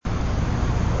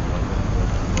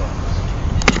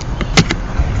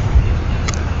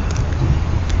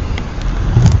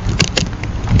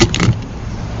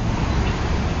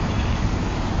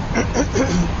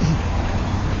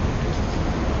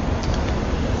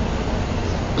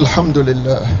الحمد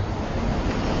لله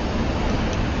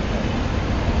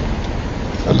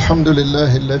الحمد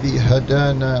لله الذي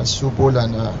هدانا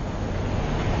سبلنا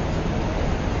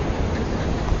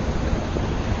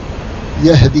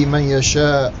يهدي من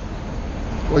يشاء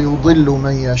ويضل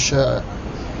من يشاء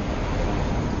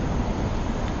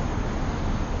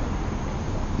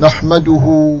نحمده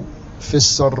في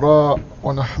السراء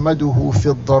ونحمده في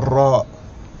الضراء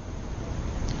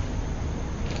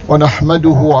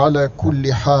ونحمده على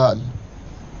كل حال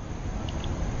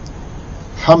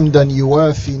حمدا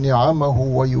يوافي نعمه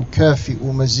ويكافئ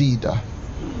مزيده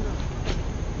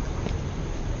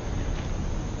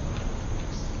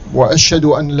وأشهد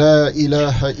أن لا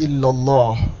إله إلا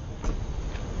الله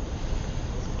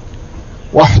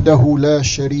وحده لا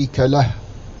شريك له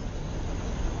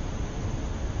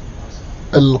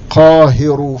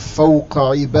القاهر فوق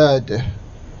عباده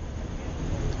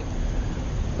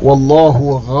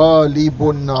والله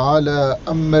غالب على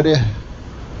أمره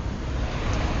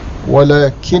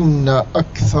ولكن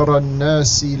أكثر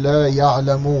الناس لا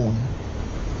يعلمون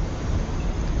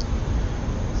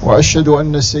وأشهد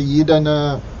أن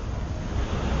سيدنا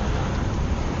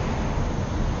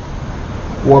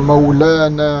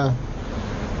ومولانا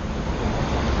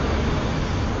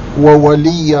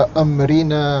وولي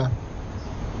أمرنا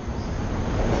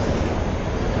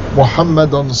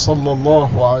محمدا صلى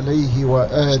الله عليه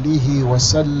وآله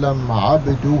وسلم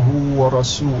عبده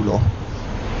ورسوله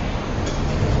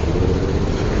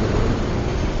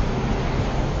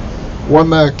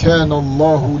وما كان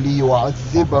الله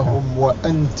ليعذبهم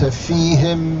وأنت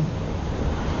فيهم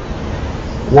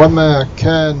وما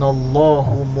كان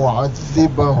الله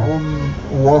معذبهم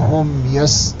وهم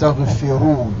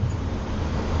يستغفرون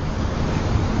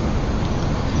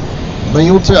من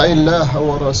يطع الله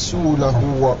ورسوله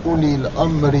وأولي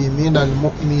الأمر من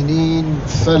المؤمنين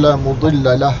فلا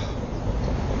مضل له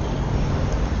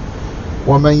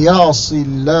ومن يعص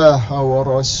الله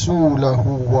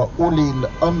ورسوله وأولي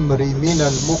الأمر من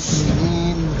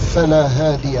المؤمنين فلا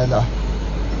هادي له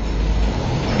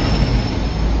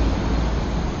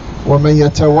ومن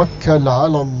يتوكل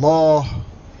على الله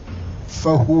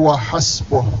فهو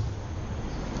حسبه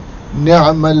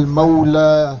نعم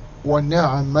المولى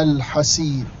ونعم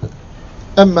الحسيب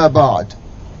أما بعد.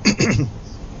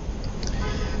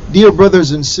 Dear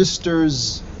brothers and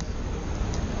sisters,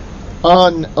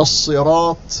 on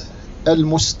الصراط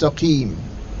المستقيم,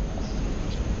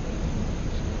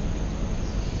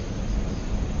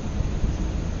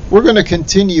 we're going to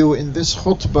continue in this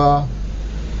khutbah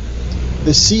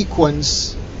the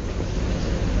sequence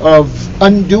of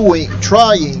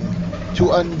trying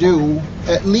to undo,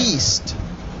 at least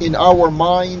in our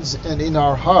minds and in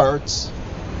our hearts,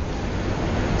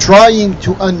 trying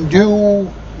to undo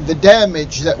the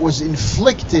damage that was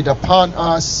inflicted upon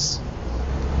us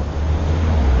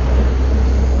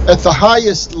at the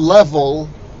highest level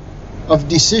of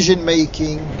decision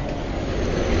making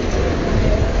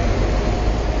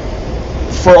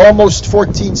for almost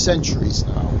 14 centuries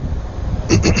now.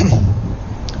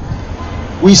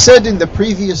 We said in the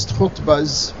previous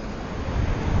khutbahs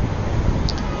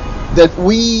that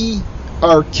we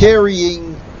are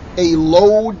carrying a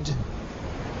load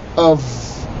of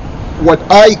what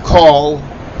I call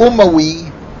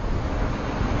Umayyad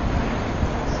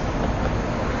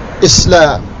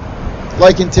Islam.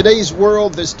 Like in today's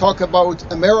world, there's talk about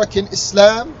American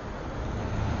Islam.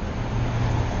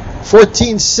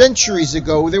 14 centuries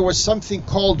ago, there was something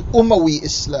called Umayyad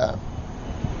Islam.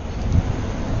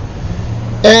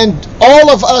 And all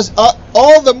of us,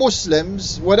 all the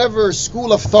Muslims, whatever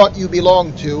school of thought you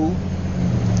belong to,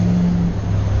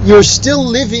 you're still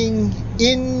living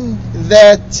in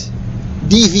that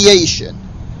deviation,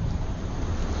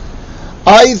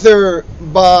 either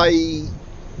by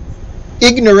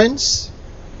ignorance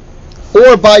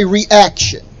or by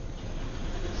reaction.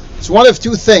 It's one of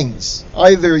two things.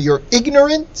 Either you're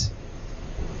ignorant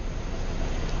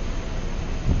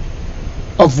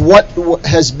of what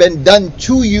has been done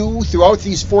to you throughout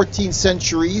these 14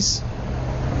 centuries,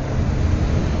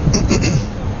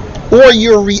 or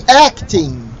you're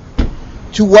reacting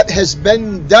to what has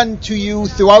been done to you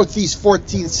throughout these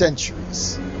 14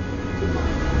 centuries.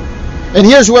 And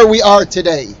here's where we are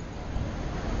today.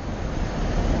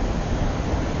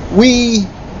 We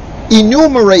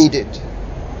enumerated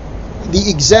the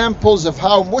examples of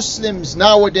how Muslims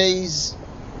nowadays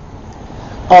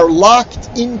are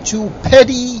locked into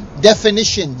petty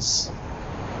definitions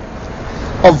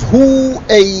of who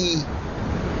a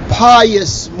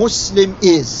pious Muslim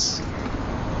is.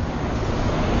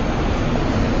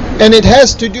 And it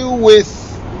has to do with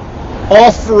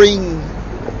offering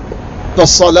the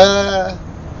salah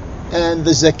and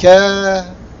the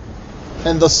zakah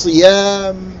and the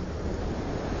Siyam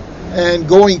and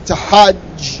going to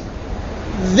Hajj.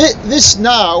 This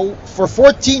now, for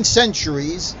 14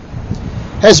 centuries,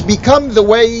 has become the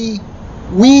way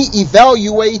we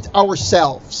evaluate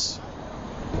ourselves.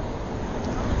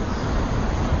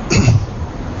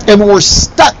 And we're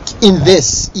stuck in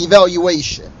this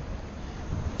evaluation,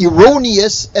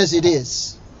 erroneous as it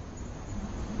is.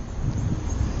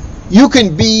 You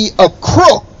can be a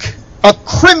crook, a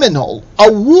criminal,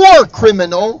 a war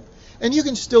criminal, and you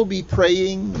can still be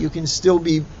praying, you can still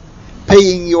be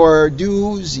paying your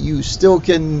dues, you still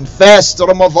can fast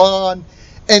Ramadan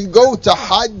and go to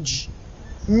Hajj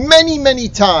many, many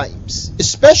times.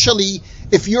 Especially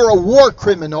if you're a war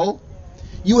criminal,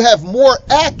 you have more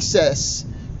access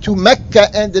to Mecca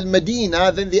and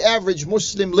Al-Medina than the average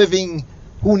Muslim living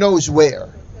who knows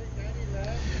where.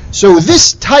 So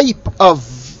this type of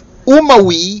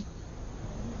Umawi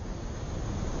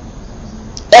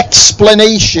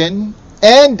explanation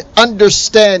and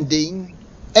understanding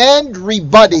and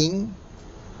rebutting,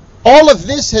 all of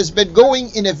this has been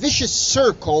going in a vicious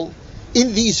circle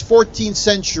in these 14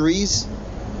 centuries,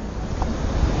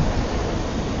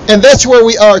 and that's where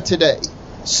we are today.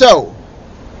 So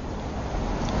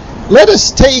let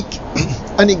us take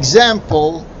an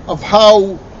example of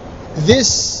how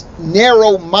this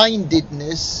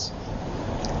narrow-mindedness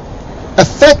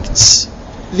affects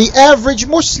the average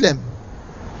Muslim.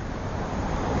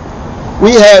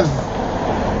 We have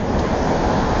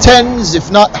tens,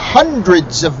 if not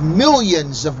hundreds of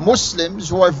millions of Muslims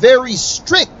who are very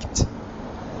strict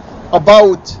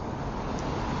about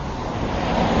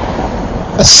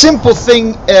a simple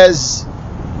thing as,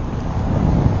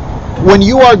 when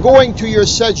you are going to your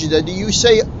sajda, do you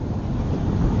say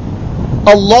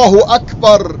Allahu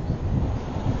Akbar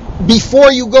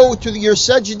before you go to your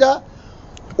sajda,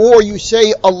 or you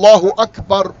say Allahu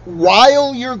Akbar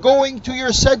while you're going to your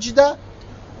sajda,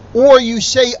 or you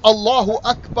say Allahu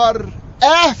Akbar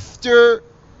after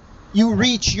you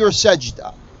reach your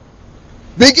sajda?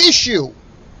 Big issue.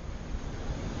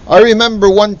 I remember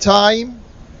one time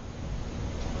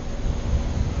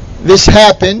this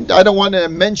happened. I don't want to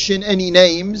mention any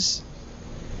names.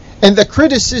 And the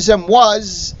criticism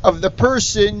was of the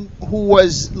person who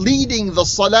was leading the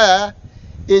salah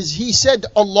is he said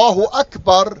Allahu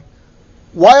Akbar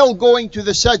while going to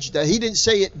the sajda. He didn't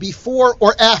say it before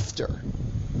or after.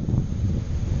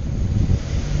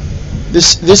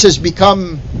 This has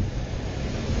become,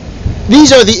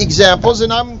 these are the examples,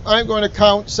 and I'm going to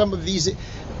count some of these.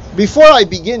 Before I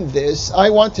begin this, I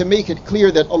want to make it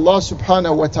clear that Allah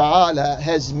subhanahu wa ta'ala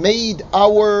has made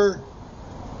our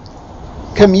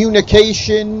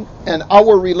communication and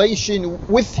our relation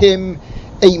with Him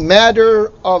a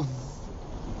matter of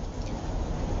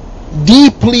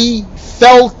deeply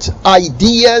felt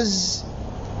ideas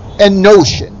and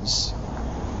notions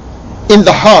in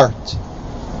the heart.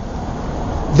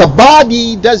 The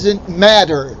body doesn't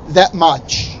matter that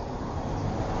much.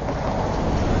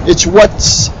 It's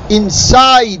what's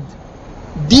inside,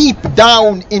 deep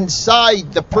down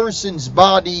inside the person's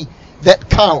body that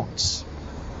counts.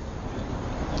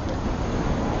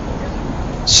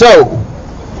 So,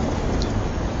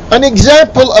 an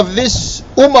example of this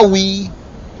Umawi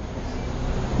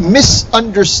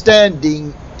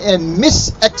misunderstanding and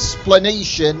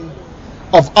misexplanation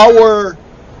of our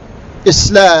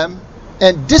Islam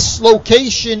and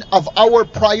dislocation of our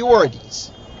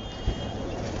priorities.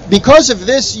 Because of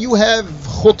this, you have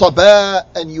khutaba,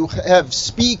 and you have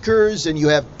speakers, and you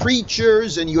have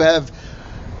preachers, and you have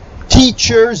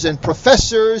teachers and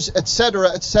professors, etc.,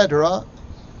 etc.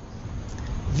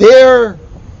 Their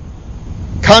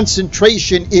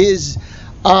concentration is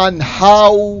on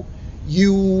how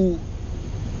you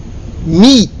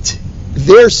meet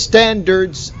their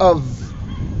standards of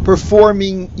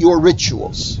performing your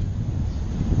rituals.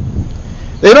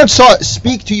 They don't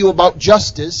speak to you about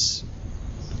justice.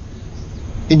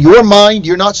 In your mind,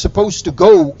 you're not supposed to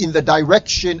go in the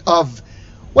direction of,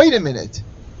 wait a minute,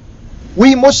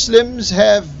 we Muslims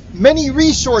have many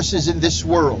resources in this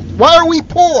world. Why are we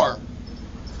poor?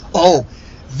 Oh,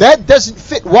 that doesn't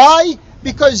fit. Why?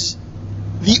 Because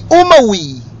the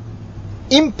Umawi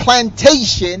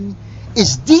implantation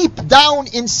is deep down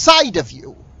inside of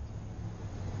you.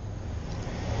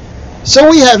 So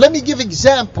we have, let me give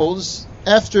examples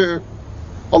after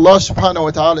Allah subhanahu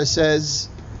wa ta'ala says,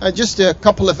 just a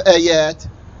couple of ayat.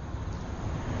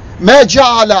 ما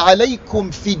جعل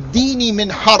عليكم في الدين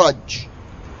من حرج.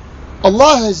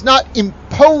 Allah has not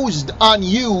imposed on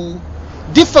you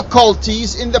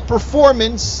difficulties in the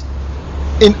performance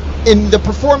in the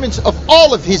performance of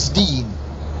all of His deen.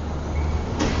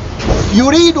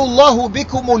 يريد الله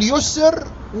بكم اليسر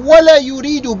وَلَا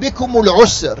يُرِيدُ بِكُمُ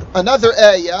الْعُسْرَ. Another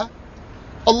ayah,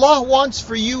 Allah wants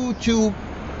for you to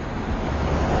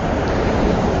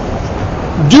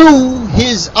do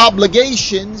His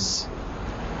obligations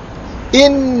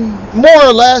in more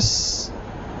or less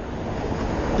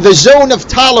the zone of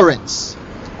tolerance,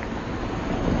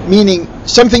 meaning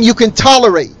something you can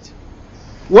tolerate.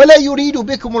 وَلَا يُرِيدُ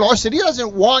بِكُمُ الْعُسْرَ. He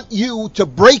doesn't want you to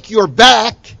break your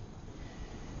back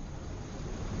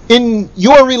in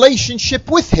your relationship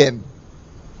with Him.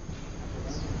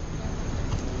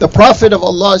 The Prophet of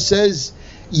Allah says,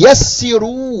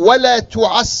 يَسِّرُوا وَلَا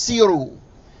تُعَسِّرُوا.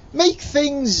 Make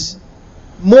things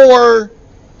more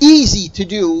easy to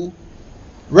do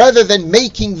rather than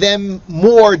making them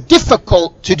more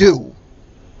difficult to do.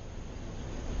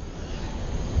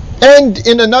 And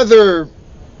in another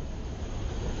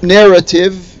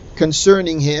narrative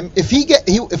concerning him,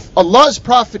 if Allah's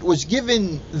Prophet was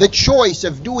given the choice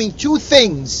of doing two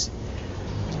things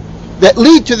that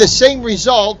lead to the same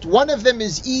result, one of them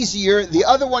is easier, the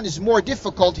other one is more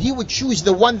difficult, he would choose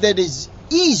the one that is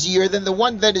easier than the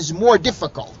one that is more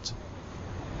difficult.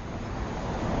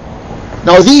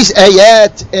 Now these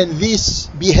ayat and this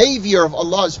behavior of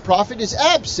Allah's Prophet is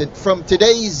absent from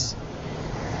today's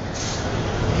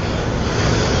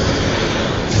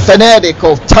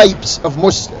fanatical types of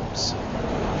Muslims.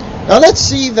 Now let's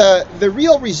see the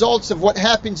real results of what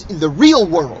happens in the real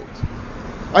world.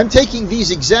 I'm taking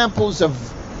these examples of,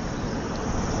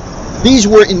 these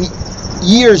were in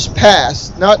years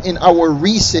past, not in our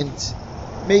recent,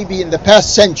 maybe in the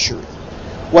past century.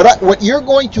 What you're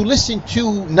going to listen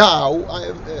to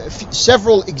now,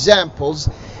 several examples,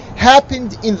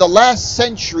 happened in the last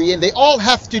century, and they all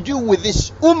have to do with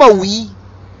this Umayyad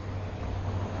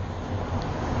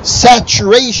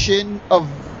saturation of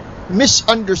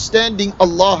misunderstanding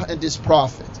Allah and His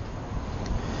Prophet.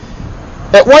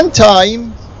 At one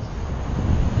time,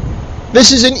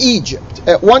 this is in Egypt,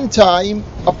 at one time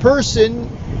a person,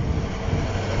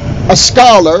 a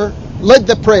scholar, led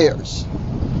the prayers.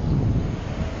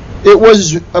 It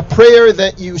was a prayer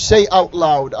that you say out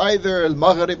loud, either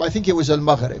Al-Maghrib, I think it was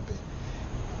Al-Maghrib.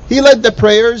 He led the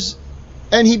prayers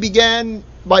and he began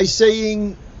by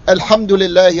saying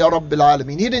Alhamdulillahi Rabbil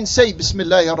Alameen. He didn't say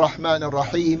Bismillahir Rahmanir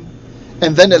Rahim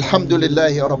and then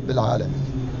Alhamdulillahi Rabbil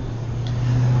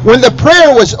Alameen. When the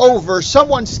prayer was over,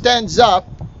 someone stands up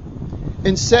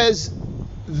and says,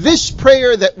 this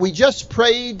prayer that we just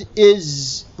prayed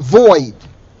is void.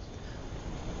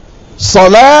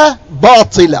 Salah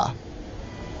batila.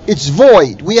 It's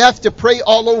void. We have to pray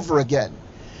all over again.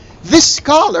 This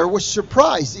scholar was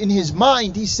surprised. In his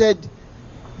mind, he said,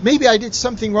 maybe I did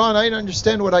something wrong. I didn't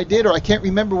understand what I did, or I can't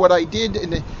remember what I did.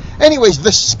 And anyways,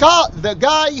 the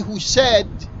guy who said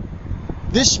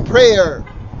this prayer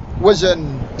was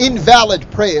an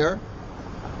invalid prayer,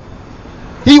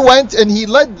 he went and he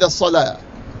led the salah.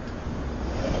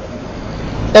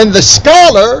 And the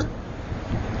scholar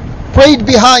prayed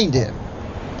behind him.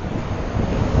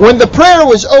 When the prayer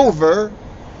was over,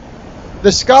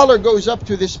 the scholar goes up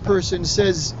to this person and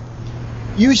says,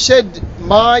 you said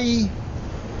my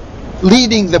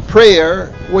leading the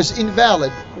prayer was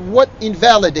invalid. What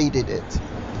invalidated it?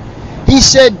 He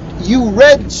said, you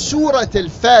read Surah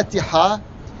Al-Fatiha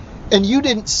and you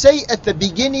didn't say at the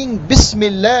beginning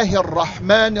Bismillahir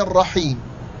Rahmanir Rahim.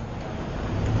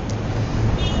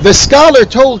 The scholar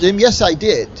told him, yes, I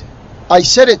did. I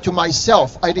said it to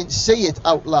myself. I didn't say it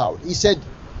out loud. He said,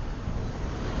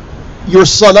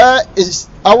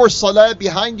 our salah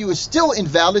behind you is still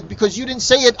invalid because you didn't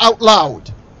say it out loud.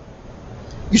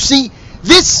 You see,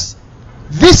 this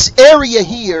area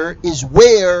here is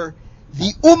where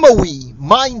the Umayyad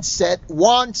mindset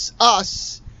wants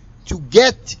us to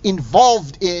get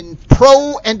involved in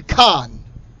pro and con.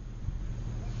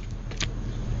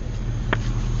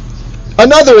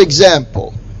 Another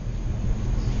example.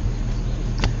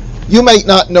 You might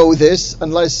not know this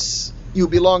unless you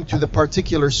belong to the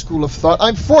particular school of thought.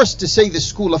 I'm forced to say the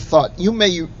school of thought. You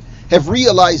may have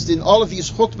realized in all of these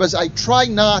khutbahs, I try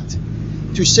not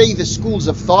to say the schools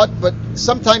of thought, but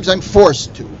sometimes I'm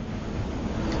forced to.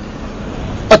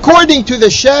 According to the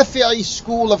Shafi'i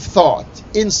school of thought,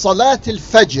 in Salat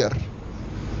al-Fajr,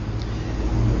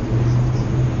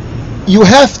 you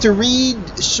have to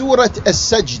read Surah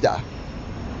As-Sajdah.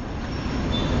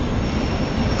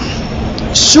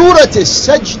 Surah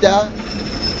As-Sajdah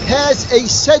has a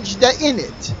sajda in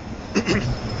it.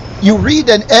 You read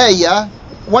an ayah,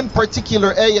 one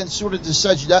particular ayah in Surah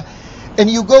As-Sajdah, and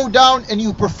you go down and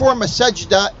you perform a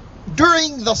sajda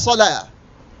during the salah.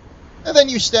 And then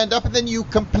you stand up and then you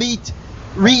complete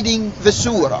reading the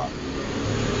surah.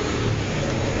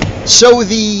 So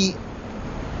the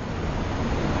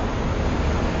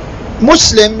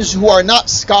Muslims who are not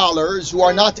scholars, who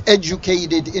are not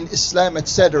educated in Islam,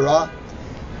 etc.,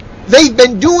 they've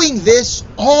been doing this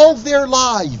all their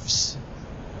lives.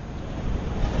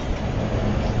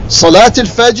 Salat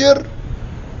al-Fajr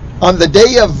on the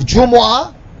day of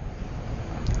Jumu'ah,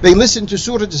 they listen to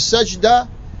Surah Al-Sajdah,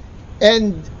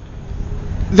 and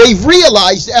they've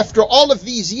realized after all of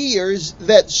these years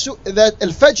that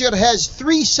Al-Fajr has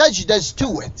 3 sajdas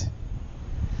to it.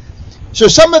 So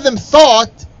some of them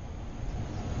thought,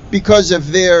 because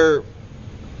of their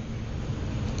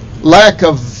lack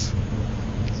of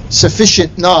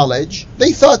sufficient knowledge,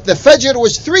 they thought the Fajr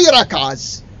was 3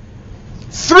 rak'ahs.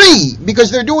 3,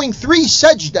 because they're doing 3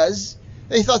 sajdas,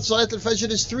 they thought Salat al-Fajr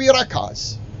is 3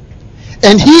 rak'ahs.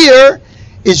 And here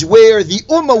is where the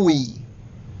Umayyad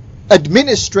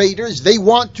administrators, they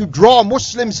want to draw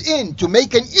Muslims in to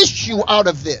make an issue out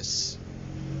of this.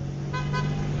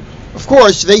 Of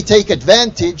course, they take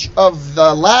advantage of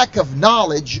the lack of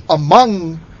knowledge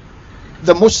among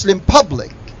the Muslim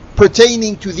public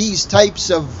pertaining to these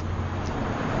types of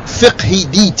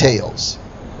fiqhi details.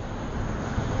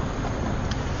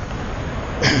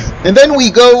 And then we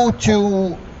go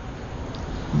to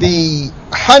the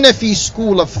Hanafi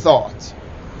school of thought.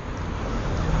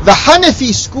 The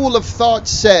Hanafi school of thought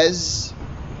says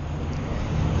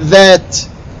that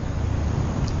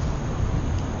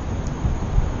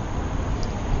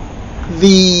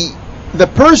the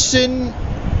person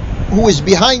who is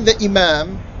behind the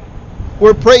Imam,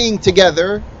 we're praying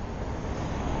together,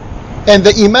 and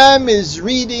the Imam is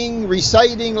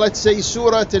reciting, let's say,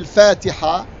 Surah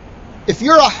Al-Fatiha. If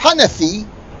you're a Hanafi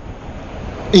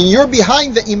and you're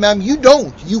behind the Imam,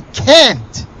 you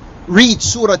can't read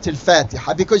Surah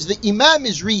Al-Fatiha because the Imam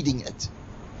is reading it.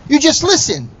 You just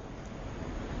listen.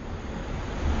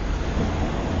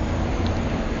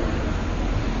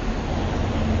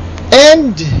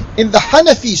 And in the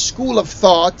Hanafi school of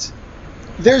thought,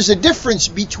 there's a difference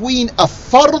between a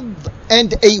fard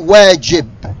and a wajib.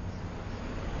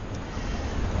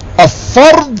 A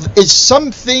fard is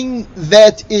something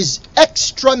that is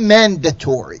extra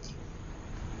mandatory.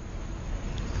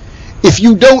 If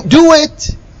you don't do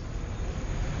it,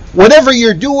 whatever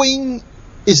you're doing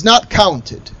is not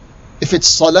counted. If it's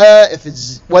salah, if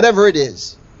it's whatever it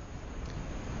is.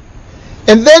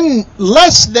 And then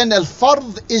less than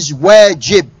al-fard is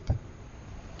wajib.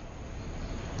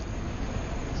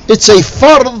 It's a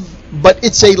fard, but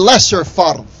it's a lesser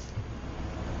fard.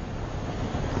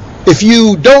 If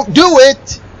you don't do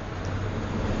it,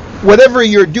 whatever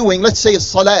you're doing, let's say a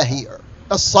salah here,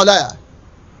 a salah.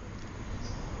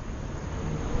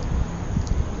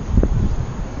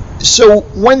 So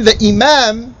when the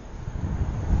Imam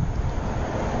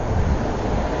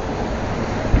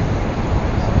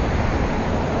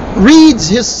reads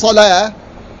his salah,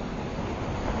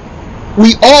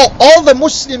 all the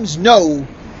Muslims know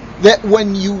that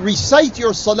when you recite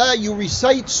your salah, you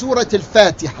recite Surah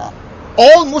Al-Fatiha.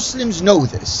 All Muslims know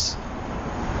this.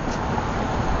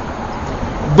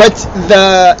 But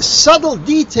the subtle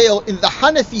detail in the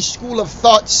Hanafi school of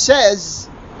thought says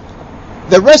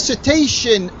the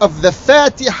recitation of the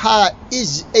Fatiha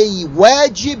is a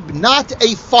wajib, not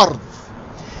a fard.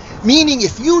 Meaning,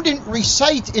 if you didn't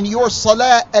recite in your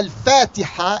salah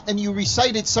Al-Fatiha and you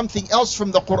recited something else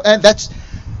from the Quran, that's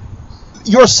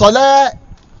your salah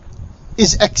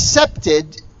is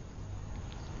accepted,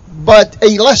 but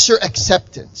a lesser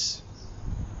acceptance.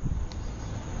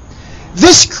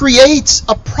 This creates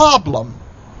a problem,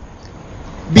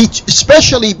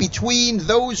 especially between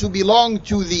those who belong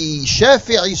to the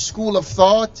Shafi'i school of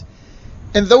thought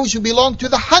and those who belong to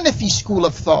the Hanafi school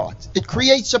of thought. It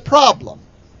creates a problem.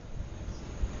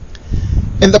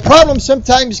 And the problem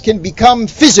sometimes can become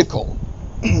physical.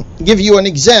 Give you an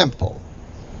example.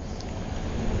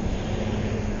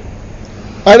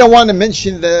 I don't want to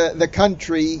mention the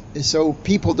country so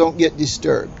people don't get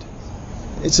disturbed.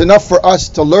 It's enough for us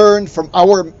to learn from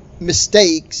our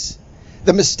mistakes,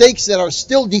 the mistakes that are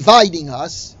still dividing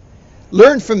us,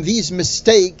 learn from these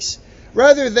mistakes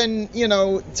rather than,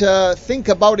 to think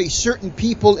about a certain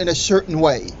people in a certain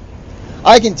way.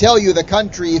 I can tell you the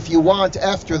country if you want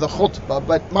after the khutbah,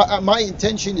 but my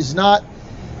intention is not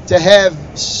to have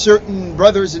certain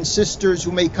brothers and sisters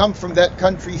who may come from that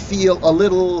country feel a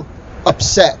little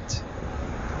upset.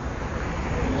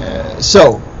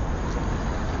 So,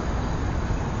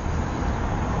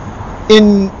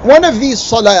 in one of these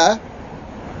salah,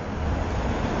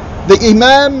 the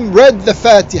Imam read the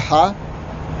Fatiha,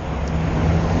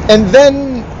 and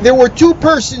then there were 2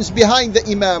 persons behind the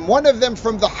Imam, one of them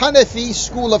from the Hanafi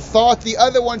school of thought, the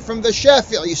other one from the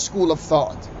Shafi'i school of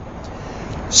thought.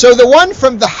 So the one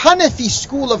from the Hanafi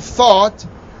school of thought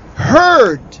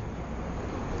heard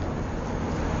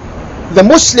the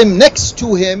Muslim next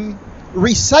to him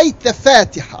recite the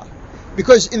Fatiha.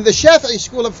 Because in the Shafi'i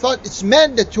school of thought, it's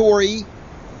mandatory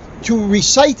to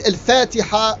recite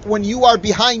Al-Fatiha when you are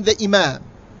behind the Imam.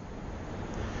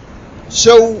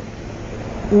 So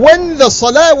when the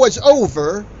Salah was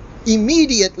over,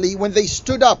 immediately when they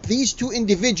stood up, these two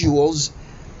individuals,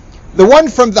 the one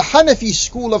from the Hanafi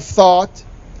school of thought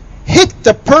hit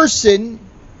the person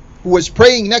who was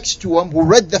praying next to him, who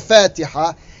read the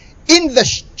Fatiha, in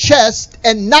the chest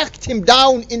and knocked him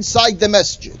down inside the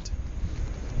masjid.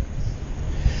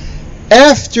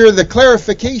 After the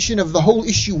clarification of the whole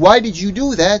issue, why did you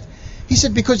do that? He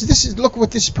said, because look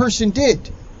what this person did.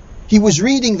 He was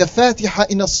reading the Fatiha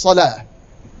in a Salah.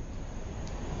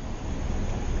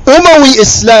 Umawi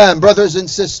Islam, brothers and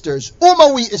sisters,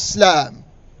 Umawi Islam.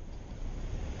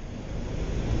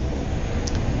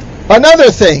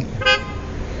 Another thing,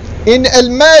 in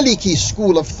Al-Maliki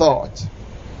school of thought,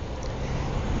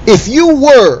 if you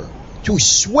were to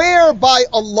swear by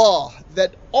Allah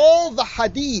that all the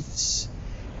hadiths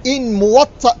in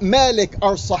Muwatta Malik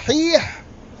are sahih,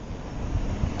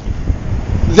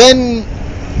 then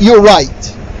you're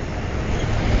right.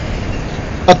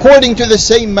 According to the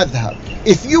same madhab,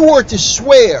 if you were to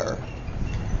swear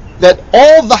that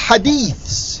all the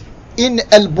hadiths in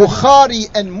Al-Bukhari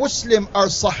and Muslim are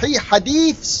sahih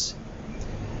hadiths,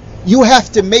 you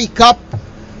have to make up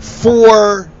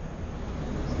for,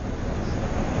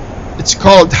 it's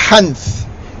called hanth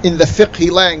in the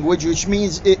fiqhi language, which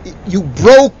means you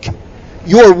broke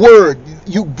your word,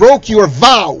 you broke your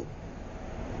vow.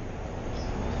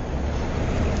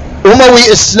 Umawi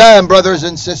Islam, brothers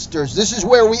and sisters, this is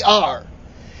where we are.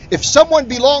 If someone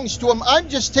belongs to him, I'm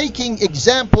just taking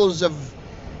examples of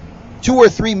 2 or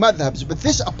 3 madhabs, but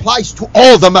this applies to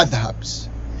all the madhabs.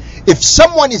 If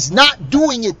someone is not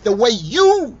doing it the way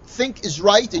you think is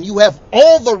right, and you have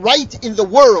all the right in the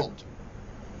world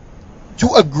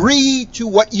to agree to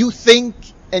what you think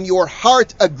and your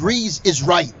heart agrees is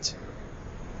right,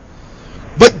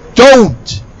 but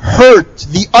don't hurt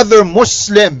the other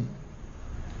Muslim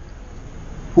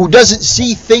who doesn't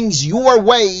see things your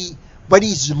way, but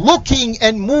he's looking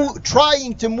and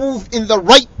trying to move in the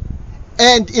right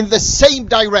and in the same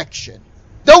direction.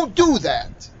 Don't do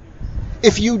that.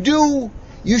 If you do,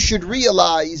 you should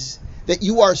realize that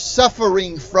you are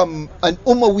suffering from an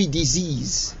Umawi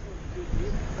disease.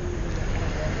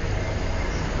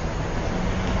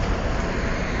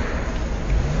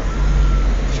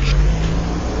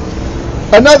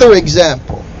 Another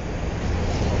example.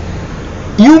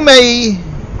 You may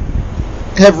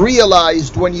have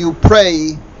realized when you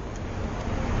pray,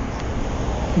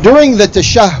 during the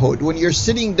tashahhud, when you're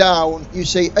sitting down, you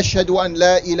say, Ashhadu an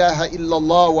la ilaha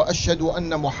illallah wa ashhadu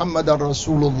anna Muhammadan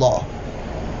Rasulullah.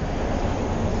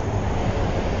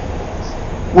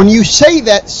 When you say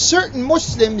that, certain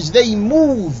Muslims, they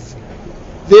move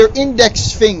their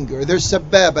index finger, their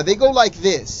sababa, they go like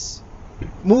this,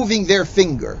 moving their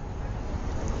finger.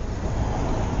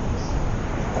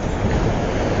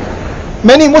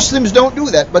 Many Muslims don't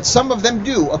do that, but some of them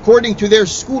do. According to their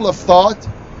school of thought,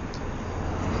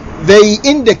 they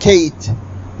indicate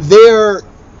their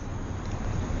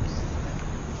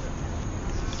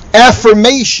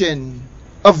affirmation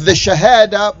of the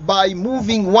Shahada by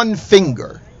moving one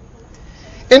finger.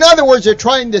 In other words, they're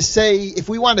trying to say, if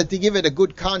we wanted to give it a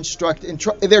good construct,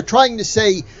 they're trying to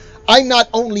say, I'm not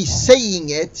only saying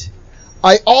it,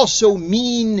 I also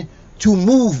mean to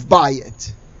move by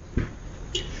it.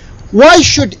 Why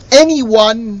should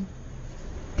anyone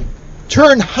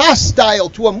turn hostile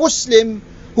to a Muslim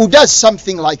who does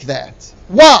something like that?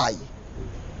 Why?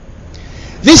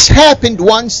 This happened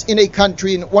once in a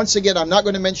country, and once again, I'm not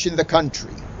going to mention the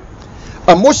country.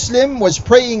 A Muslim was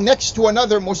praying next to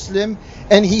another Muslim,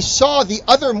 and he saw the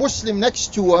other Muslim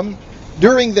next to him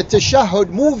during the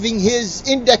tashahhud moving his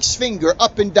index finger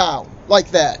up and down,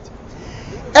 like that.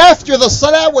 After the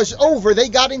salah was over, they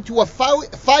got into a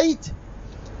fight,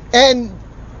 and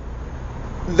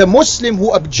the Muslim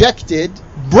who objected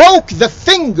broke the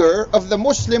finger of the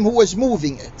Muslim who was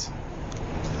moving it.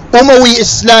 Umawi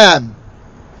Islam.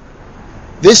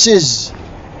 This is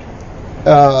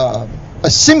a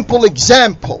simple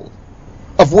example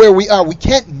of where we are. We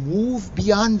can't move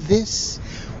beyond this.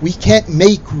 We can't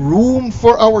make room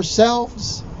for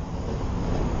ourselves.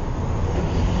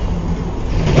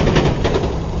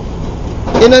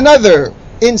 In another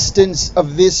instance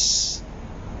of this,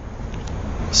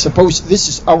 suppose this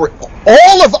is all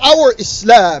of our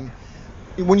Islam.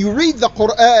 When you read the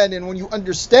Quran and when you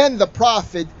understand the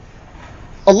Prophet,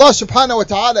 Allah subhanahu wa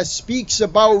ta'ala speaks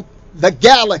about the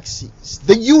galaxies,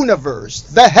 the universe,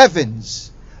 the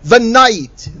heavens, the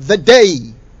night, the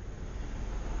day.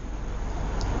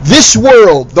 this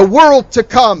world, the world to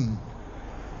come,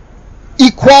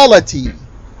 equality,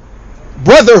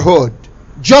 brotherhood,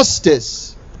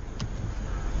 justice.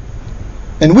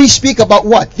 And we speak about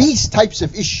what? These types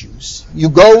of issues. You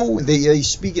go, they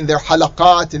speak in their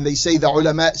halaqat, and they say the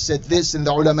ulama said this and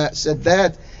the ulama said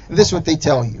that, and this is what they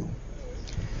tell you.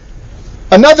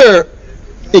 Another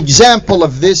example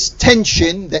of this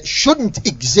tension that shouldn't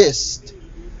exist,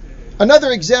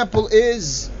 another example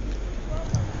is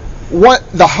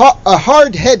a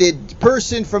hard-headed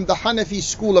person from the Hanafi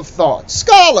school of thought,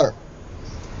 scholar,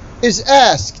 is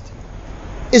asked,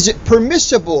 is it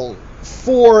permissible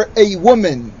for a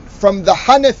woman from the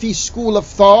Hanafi school of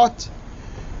thought,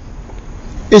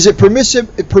 is it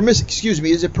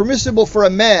permissible for a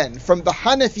man from the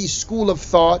Hanafi school of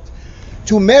thought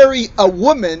to marry a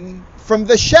woman from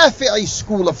the Shafi'i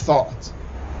school of thought?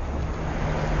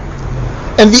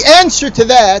 And the answer to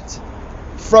that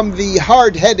from the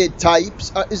hard-headed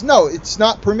types is no, it's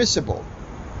not permissible.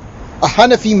 A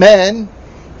Hanafi man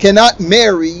cannot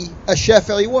marry a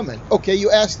Shafi'i woman. Okay,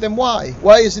 you ask them why.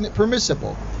 Why isn't it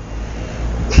permissible?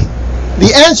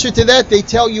 The answer to that, they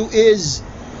tell you, is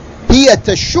هي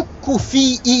تشك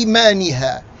في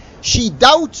إيمانها. She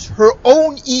doubts her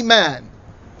own iman.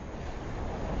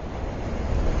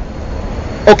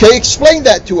 Okay, explain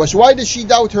that to us. Why does she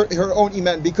doubt her own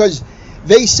iman? Because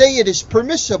they say it is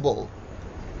permissible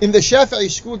in the Shafi'i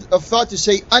school of thought to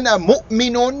say, أنا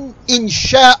مؤمن إن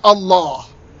شاء الله,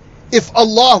 if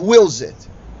Allah wills it.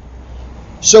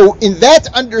 So in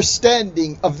that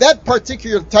understanding of that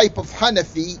particular type of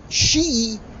Hanafi,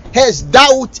 she has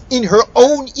doubt in her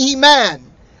own iman.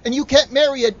 And you can't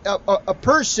marry a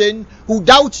person who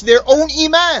doubts their own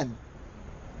iman.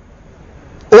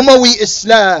 Umawi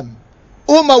Islam.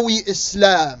 Umawi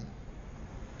Islam.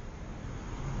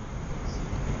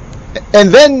 And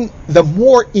then the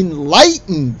more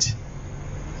enlightened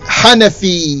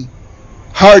Hanafi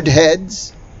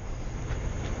hardheads,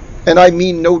 and I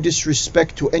mean no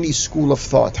disrespect to any school of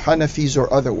thought, Hanafis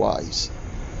or otherwise,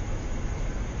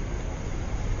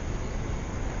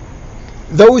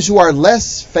 those who are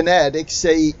less fanatic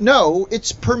say, no,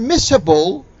 it's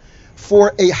permissible for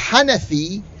a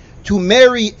Hanafi to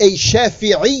marry a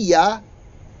Shafi'iyya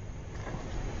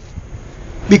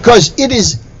because it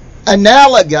is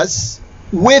analogous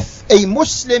with a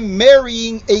Muslim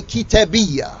marrying a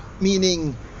Kitabiyya,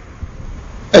 meaning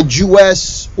a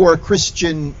Jewess or a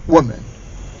Christian woman.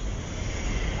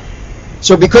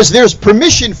 So because there's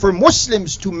permission for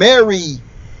Muslims to marry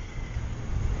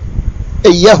a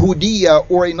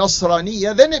Yahudiya or a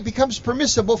Nasraniya, then it becomes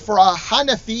permissible for a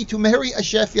Hanafi to marry a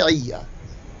Shafi'iyya.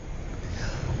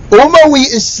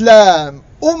 Umawi Islam,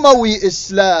 Umawi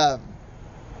Islam.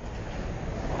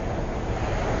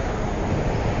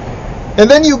 And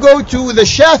then you go to the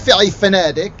Shafi'i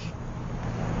fanatic.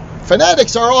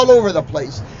 Fanatics are all over the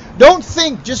place. Don't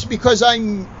think just because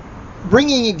I'm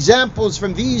bringing examples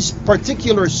from these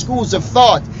particular schools of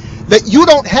thought that you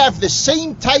don't have the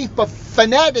same type of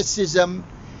fanaticism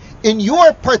in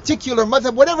your particular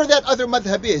madhab, whatever that other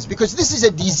madhab is, because this is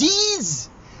a disease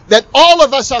that all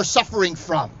of us are suffering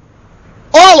from.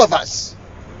 All of us.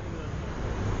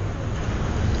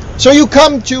 So you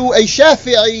come to a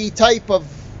Shafi'i type of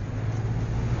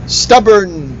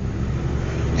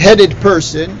stubborn-headed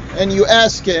person and you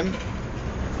ask him,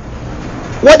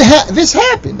 this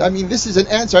happened. I mean, this is an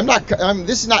answer.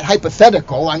 This is not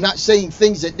hypothetical. I'm not saying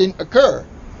things that didn't occur.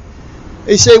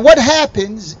 They say, what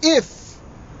happens if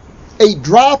a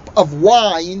drop of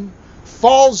wine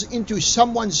falls into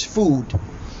someone's food?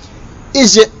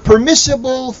 Is it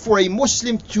permissible for a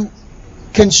Muslim to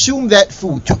consume that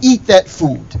food, to eat that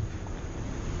food?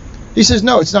 He says,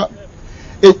 no, it's not.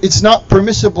 It's not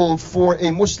permissible for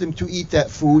a Muslim to eat that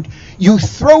food. You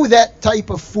throw that type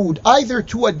of food either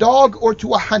to a dog or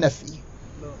to a Hanafi.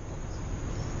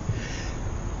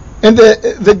 And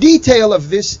the detail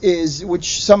of this is,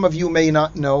 which some of you may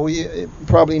not know, it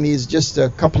probably needs just a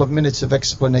couple of minutes of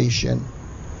explanation.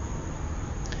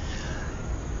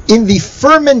 In the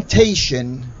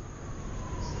fermentation,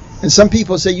 and some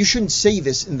people say you shouldn't say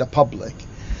this in the public.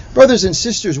 Brothers and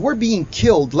sisters, we're being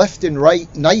killed left and right,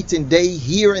 night and day,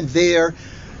 here and there.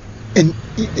 And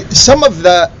some of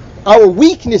our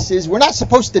weaknesses, we're not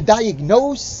supposed to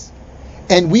diagnose,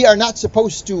 and we are not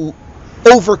supposed to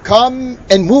overcome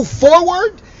and move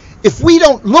forward. If we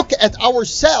don't look at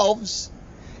ourselves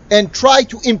and try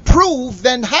to improve,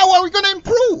 then how are we going to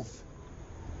improve?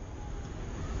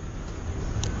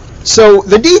 So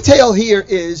the detail here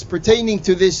is pertaining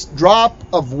to this drop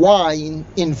of wine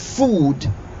in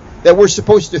food that we're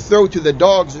supposed to throw to the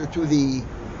dogs or to the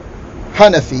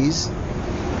Hanafis.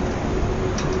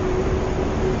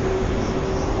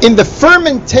 In the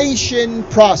fermentation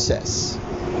process,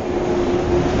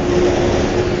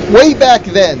 way back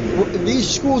then, these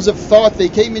schools of thought, they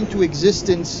came into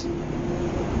existence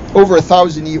over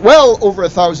 1,000 years, well over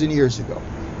 1,000 years ago.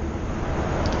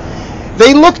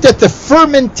 They looked at the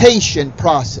fermentation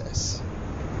process,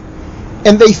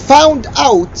 and they found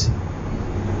out,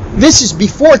 this is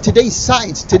before today's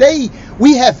science. Today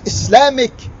we have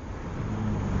Islamic,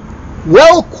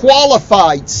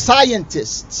 well-qualified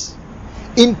scientists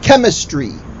in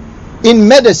chemistry, in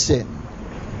medicine,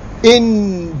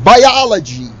 in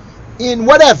biology, in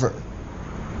whatever.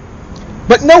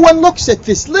 But no one looks at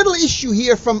this little issue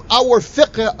here from our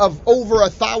fiqh of over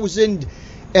 1,000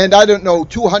 and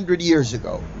 200 years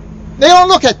ago. They don't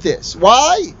look at this.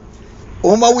 Why?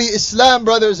 Umayyad Islam,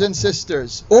 brothers and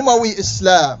sisters. Umayyad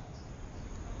Islam.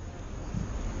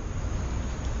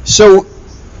 So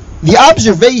the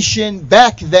observation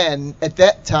back then, at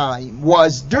that time,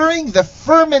 was during the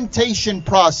fermentation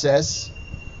process,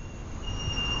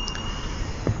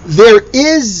 there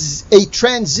is a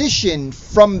transition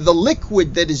from the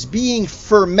liquid that is being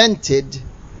fermented.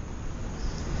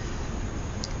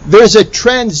 There's a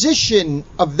transition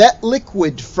of that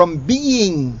liquid from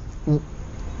being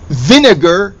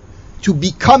vinegar to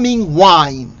becoming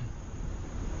wine.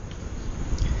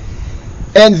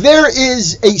 And there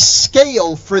is a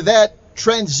scale for that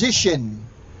transition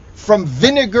from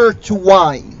vinegar to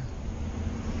wine.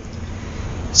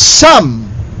 Some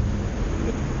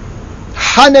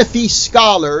Hanafi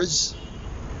scholars,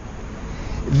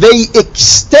 they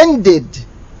extended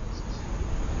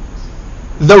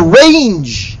the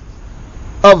range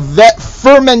of that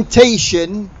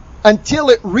fermentation until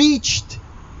it reached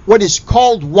what is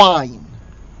called wine.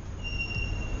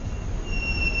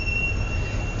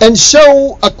 And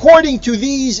so, according to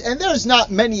these, and there's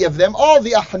not many of them, all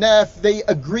the Ahnaf, they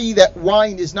agree that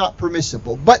wine is not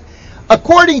permissible. But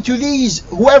according to these,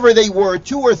 whoever they were,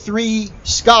 2 or 3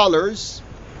 scholars,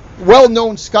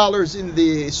 well-known scholars in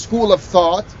the school of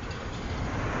thought,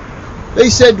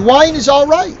 they said wine is all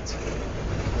right.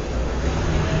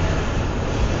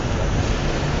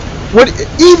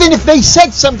 Even if they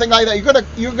said something like that,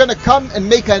 you're gonna come and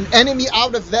make an enemy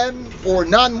out of them, or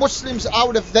non-Muslims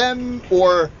out of them,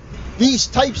 or these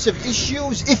types of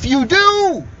issues. If you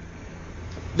do,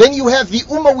 then you have the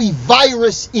Umayyad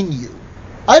virus in you.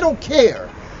 I don't care.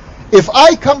 If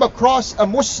I come across a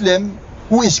Muslim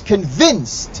who is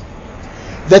convinced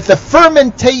that the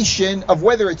fermentation of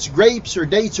whether it's grapes or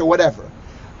dates or whatever,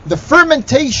 the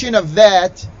fermentation of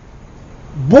that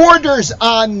borders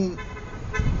on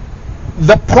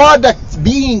the product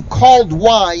being called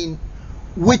wine,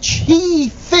 which he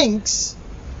thinks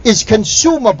is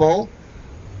consumable,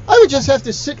 I would just have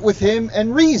to sit with him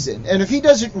and reason. And if he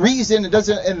doesn't reason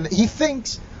and he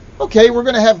thinks, okay, we're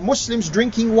going to have Muslims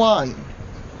drinking wine.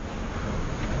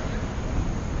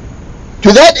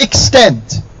 To that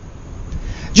extent,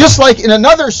 just like in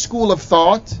another school of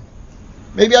thought,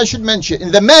 maybe I should mention,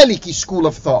 in the Maliki school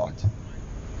of thought,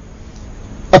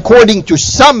 according to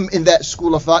some in that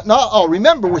school of thought. Now,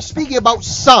 remember, we're speaking about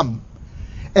some.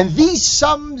 And these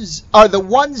sums are the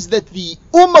ones that the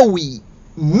Umayyad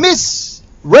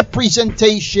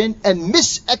misrepresentation and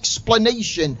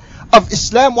misexplanation of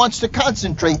Islam wants to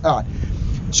concentrate on.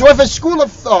 So if a school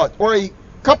of thought or a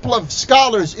couple of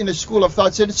scholars in a school of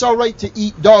thought said it's all right to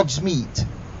eat dog's meat,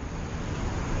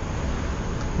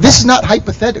 this is not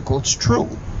hypothetical, it's true.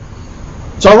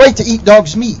 It's all right to eat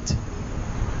dog's meat.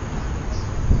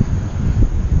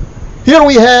 Here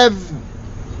we have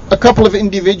a couple of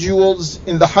individuals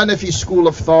in the Hanafi school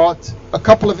of thought, a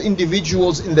couple of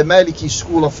individuals in the Maliki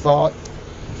school of thought.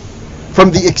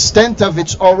 From the extent of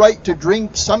it's all right to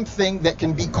drink something that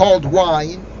can be called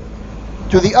wine,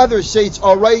 to the others say it's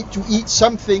all right to eat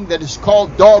something that is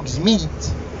called dog's meat.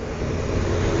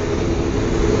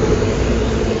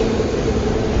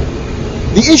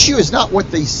 The issue is not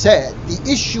what they said. The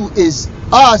issue is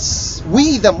us,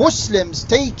 we the Muslims,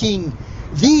 taking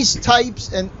these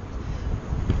types, and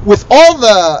with all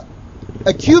the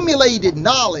accumulated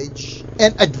knowledge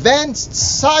and advanced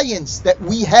science that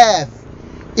we have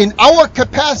in our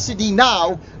capacity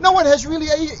now, no one has really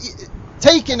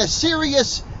taken a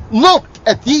serious look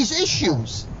at these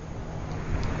issues.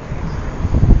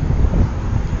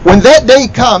 When that day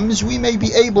comes, we may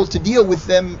be able to deal with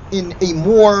them in a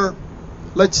more,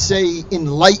 let's say,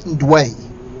 enlightened way.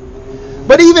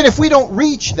 But even if we don't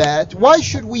reach that, why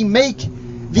should we make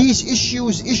these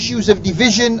issues of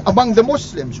division among the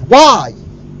Muslims? Why?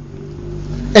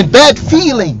 And bad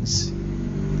feelings.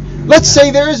 Let's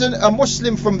say there is a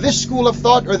Muslim from this school of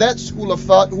thought or that school of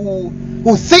thought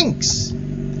who thinks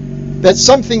that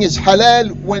something is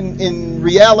halal when in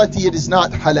reality it is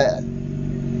not halal.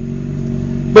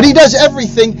 But he does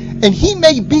everything, and he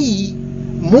may be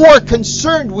more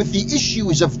concerned with the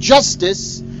issues of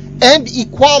justice and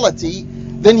equality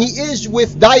than he is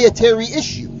with dietary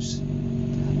issues.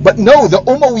 But no, the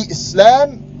Umayyad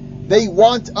Islam, they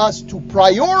want us to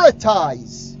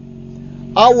prioritize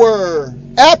our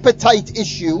appetite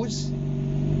issues,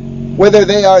 whether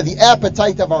they are the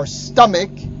appetite of our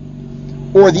stomach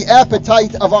or the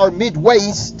appetite of our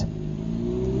mid-waist.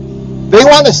 They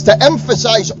want us to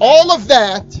emphasize all of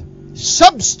that,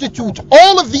 substitute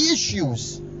all of the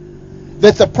issues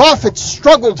that the Prophet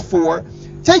struggled for.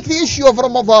 Take the issue of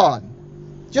Ramadan,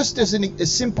 just as a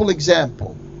simple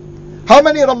example. How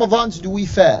many Ramadans do we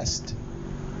fast?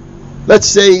 Let's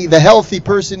say the healthy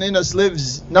person in us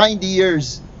lives 90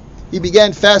 years. He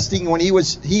began fasting when he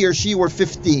or she were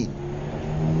 15.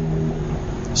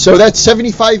 So that's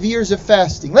 75 years of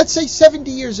fasting. Let's say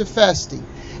 70 years of fasting.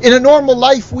 In a normal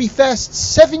life, we fast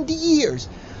 70 years.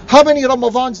 How many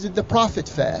Ramadans did the Prophet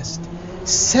fast?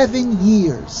 7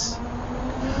 years.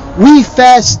 We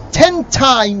fast 10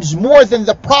 times more than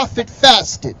the Prophet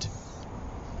fasted.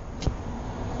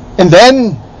 And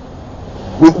then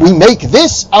we make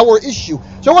this our issue.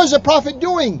 So what is the Prophet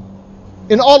doing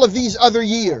in all of these other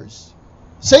years?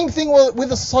 Same thing with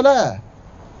the Salah.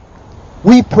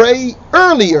 We pray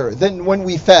earlier than when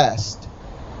we fast.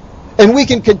 And we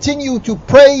can continue to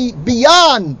pray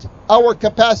beyond our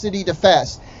capacity to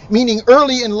fast. Meaning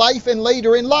early in life and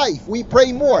later in life. We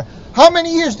pray more. How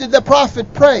many years did the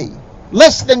Prophet pray?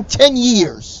 Less than 10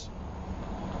 years.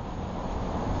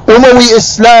 Umayyad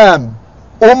Islam.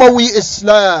 Umayyad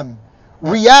Islam.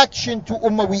 Reaction to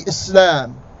Umayyad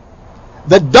Islam.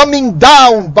 The dumbing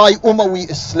down by Umayyad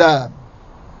Islam.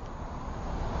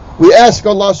 We ask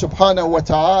Allah subhanahu wa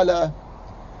ta'ala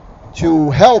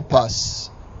to help us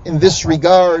in this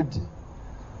regard,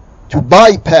 to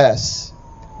bypass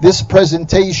this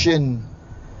presentation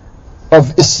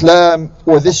of Islam,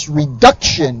 or this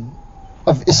reduction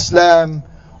of Islam,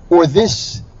 or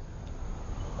this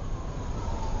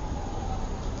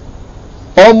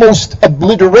almost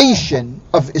obliteration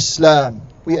of Islam.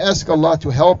 We ask Allah to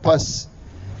help us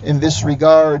in this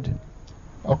regard.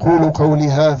 أقول قولي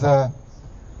هذا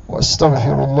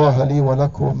وأستغفر الله لي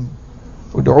ولكم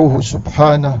ادعوه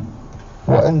سبحانه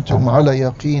وأنتم على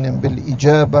يقين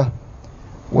بالإجابة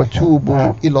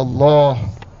وتوبوا إلى الله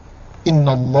إن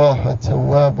الله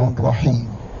تواب رحيم.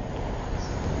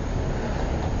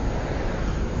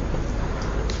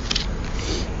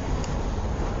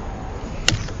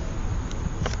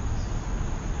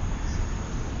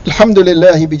 الحمد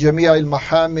لله بجميع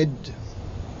المحامد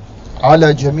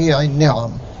على جميع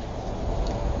النعم،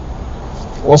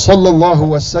 وصلى الله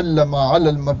وسلم على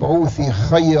المبعوث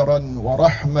خيرا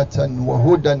ورحمة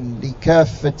وهدى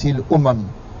لكافة الأمم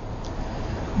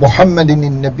محمد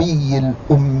النبي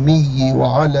الأمي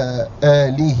وعلى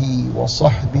آله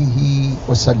وصحبه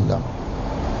وسلم.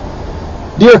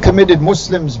 Dear committed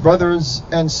Muslims, brothers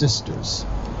and sisters,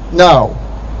 now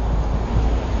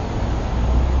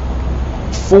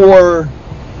for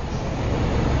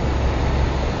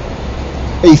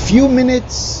a few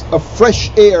minutes of fresh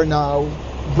air now,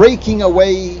 breaking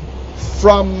away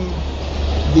from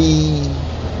the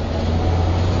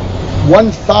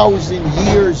 1,000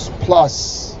 years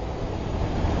plus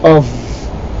of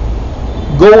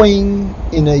going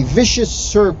in a vicious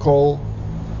circle,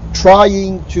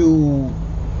 trying to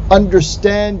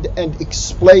understand and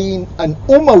explain an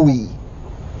Umayyad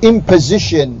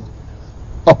imposition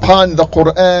upon the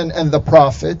Quran and the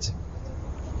Prophet.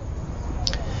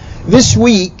 This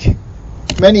week,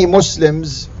 many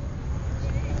Muslims,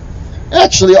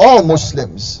 actually all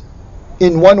Muslims,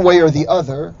 in one way or the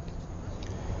other,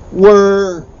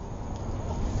 were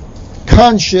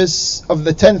conscious of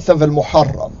the 10th of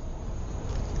Al-Muharram.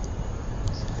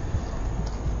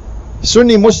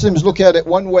 Sunni Muslims look at it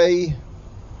one way,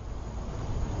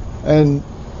 and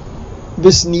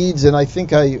this needs, and I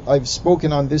think I've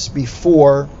spoken on this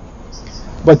before,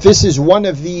 but this is one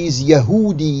of these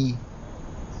Yahudi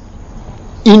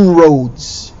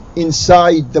inroads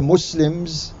inside the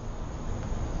Muslims,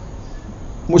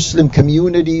 Muslim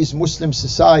communities, Muslim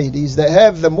societies, that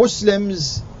have the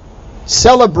Muslims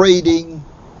celebrating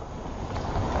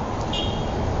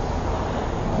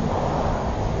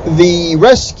the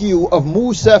rescue of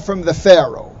Musa from the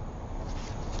Pharaoh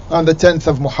on the 10th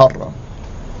of Muharram.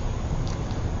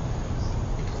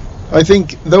 I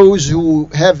think those who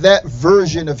have that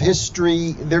version of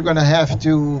history, they're going to have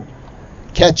to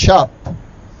catch up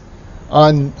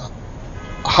on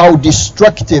how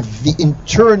destructive the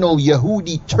internal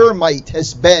Yahudi termite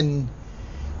has been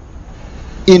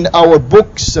in our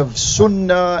books of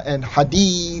Sunnah and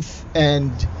Hadith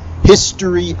and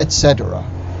history, etc.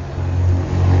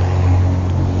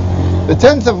 The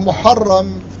 10th of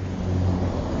Muharram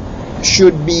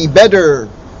should be better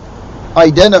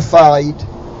identified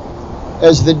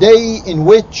as the day in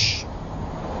which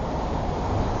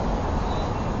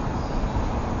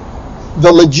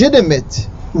the legitimate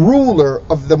ruler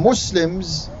of the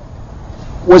Muslims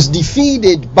was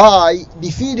defeated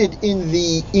in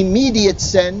the immediate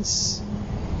sense,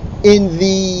 in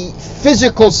the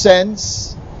physical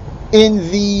sense,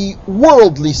 in the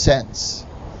worldly sense,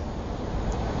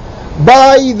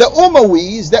 by the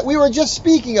Umayyas that we were just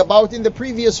speaking about in the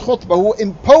previous khutbah, who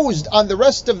imposed on the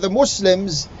rest of the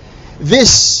Muslims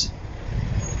this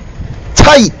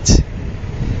tight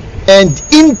and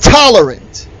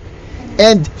intolerant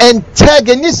and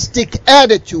antagonistic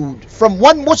attitude from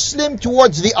one Muslim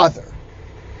towards the other.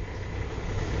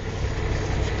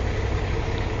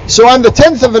 So on the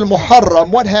 10th of Al-Muharram,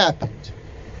 what happened?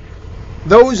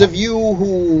 Those of you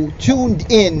who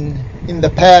tuned in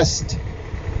the past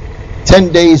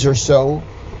 10 days or so,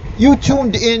 you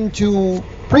tuned in to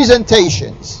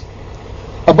presentations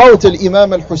about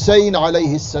Al-Imam Al-Hussein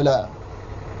alayhi salam.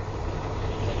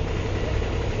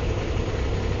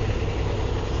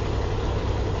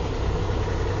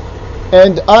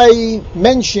 And I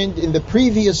mentioned in the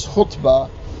previous khutbah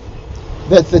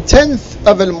that the 10th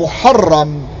of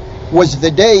Al-Muharram was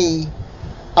the day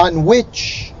on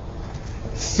which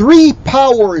three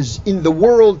powers in the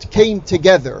world came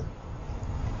together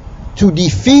to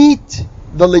defeat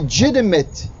the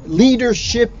legitimate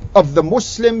leadership of the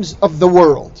Muslims of the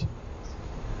world.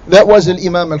 That was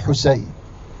Al-Imam Al-Hussein.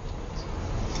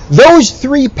 Those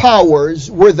three powers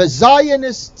were the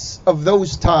Zionists of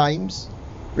those times.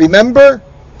 Remember,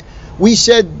 we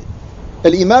said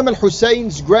Al-Imam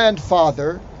Al-Hussein's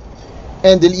grandfather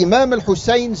and Al-Imam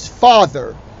Al-Hussein's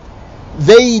father,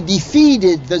 they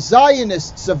defeated the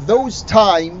Zionists of those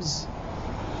times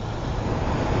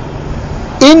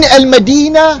in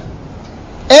Al-Madinah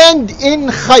and in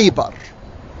Khaybar.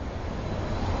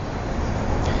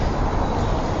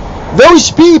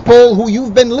 Those people who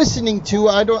you've been listening to,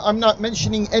 I'm not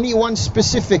mentioning anyone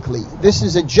specifically. This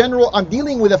is a general, I'm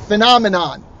dealing with a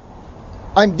phenomenon.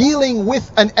 I'm dealing with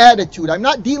an attitude. I'm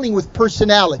not dealing with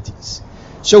personalities.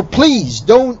 So please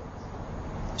don't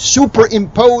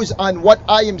superimpose on what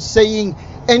I am saying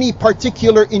any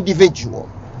particular individual.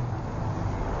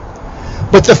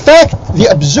 But the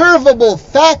observable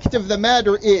fact of the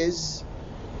matter is,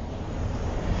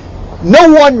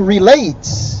 no one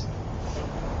relates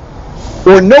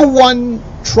or no one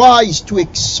tries to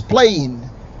explain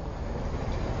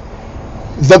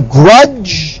the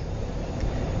grudge,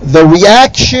 the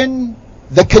reaction,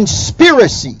 the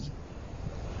conspiracy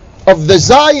of the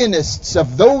Zionists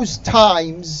of those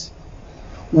times,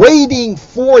 waiting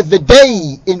for the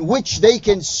day in which they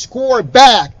can score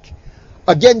back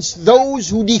against those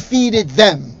who defeated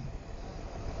them.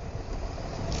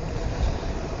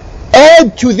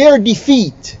 Add to their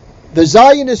defeat, the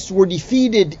Zionists were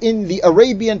defeated in the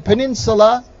Arabian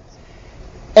Peninsula,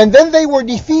 and then they were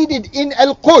defeated in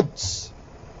Al-Quds.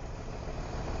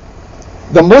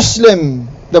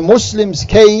 The Muslims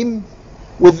came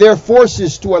with their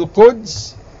forces to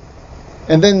Al-Quds,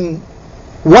 and then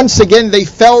once again they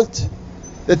felt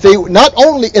that they not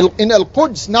only in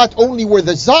Al-Quds, not only were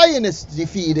the Zionists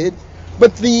defeated,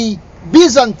 but the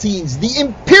Byzantines, the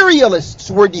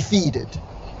imperialists were defeated.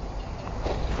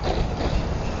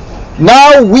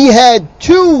 Now we had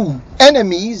two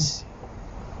enemies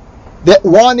that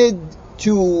wanted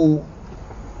to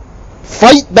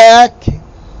fight back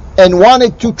and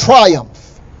wanted to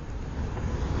triumph.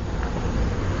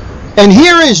 And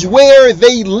here is where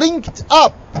they linked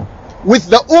up with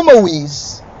the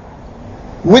Umayyas,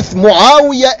 with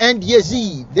Muawiyah and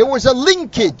Yazid. There was a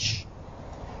linkage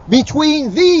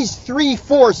between these three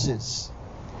forces.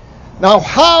 Now,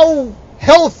 how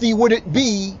healthy would it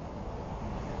be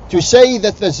to say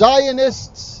that the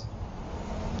Zionists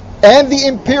and the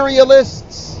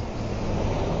imperialists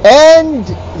and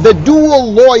the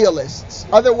dual loyalists,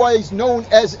 otherwise known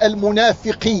as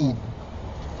al-munafiqeen,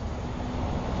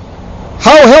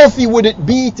 how healthy would it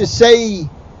be to say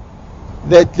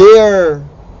that their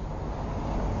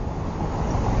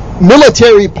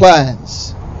military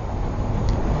plans,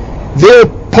 their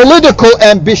political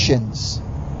ambitions,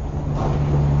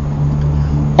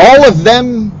 all of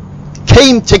them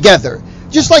came together,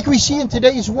 just like we see in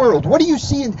today's world? What do you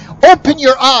see open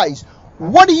your eyes.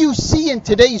 What do you see in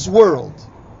today's world?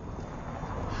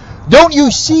 Don't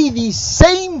you see these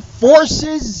same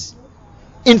forces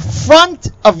in front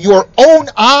of your own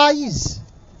eyes?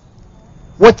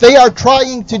 what they are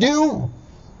trying to do?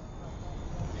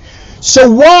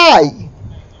 So why,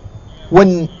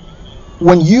 when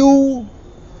you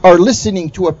are listening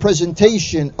to a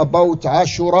presentation about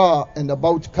Ashura and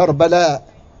about Karbala,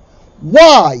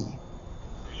 why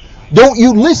don't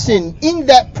you listen in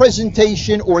that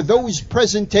presentation or those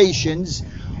presentations?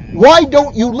 Why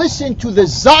don't you listen to the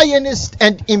Zionist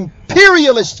and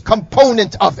imperialist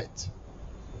component of it?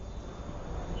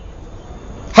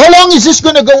 How long is this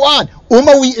going to go on?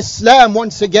 Umayyad Islam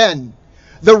once again.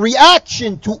 The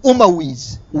reaction to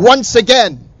Umayyads once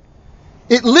again.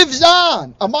 It lives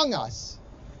on among us.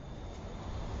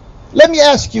 Let me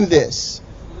ask you this.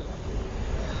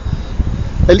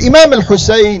 Al-Imam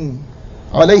al-Hussein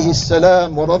alayhi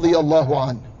salam wa radiyallahu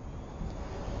anhu.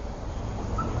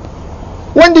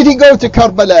 When did he go to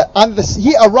Karbala?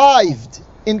 He arrived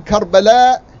in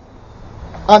Karbala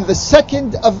on the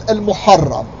 2nd of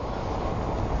Al-Muharram.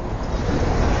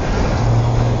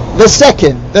 The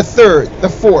 2nd, the 3rd, the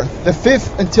 4th, the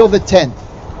 5th until the 10th.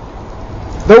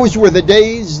 Those were the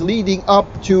days leading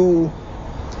up to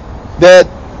that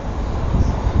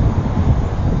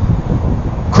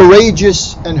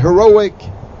courageous and heroic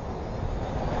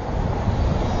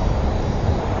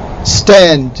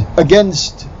stand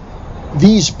against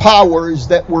these powers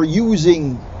that were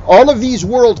using, all of these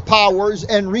world powers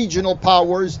and regional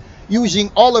powers,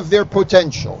 using all of their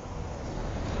potential.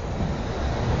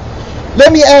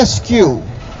 Let me ask you,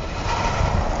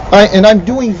 and I'm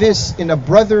doing this in a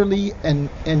brotherly and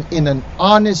in an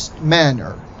honest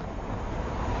manner.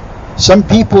 Some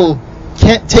people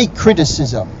can't take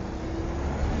criticism.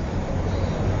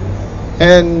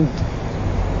 And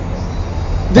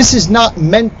this is not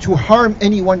meant to harm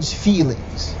anyone's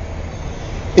feelings.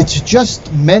 It's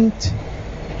just meant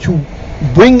to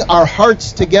bring our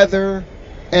hearts together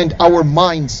and our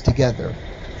minds together.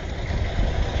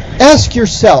 Ask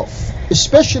yourself,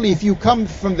 especially if you come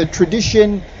from the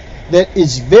tradition that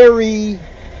is very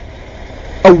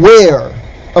aware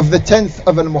of the 10th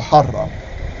of Al-Muharram.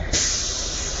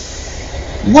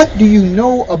 What do you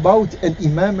know about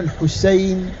Al-Imam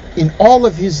Al-Hussein in all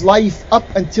of his life up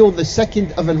until the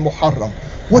 2nd of Al-Muharram?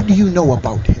 What do you know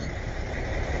about him?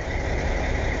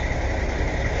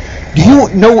 Do you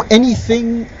know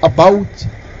anything about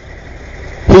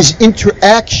his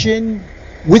interaction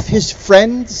with his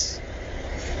friends?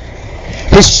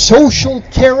 His social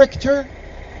character?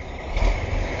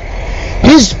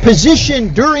 His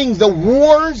position during the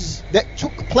wars that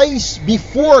took place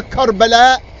before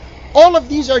Karbala? All of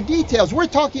these are details. We're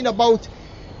talking about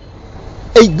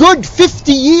a good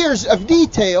 50 years of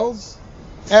details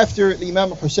after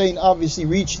Imam Hussein obviously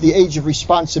reached the age of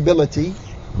responsibility.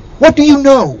 What do you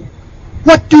know?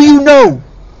 What do you know?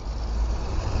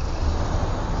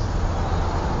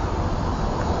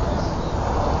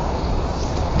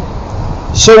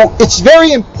 So it's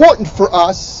very important for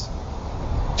us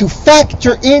to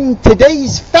factor in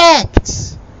today's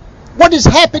facts. What is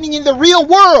happening in the real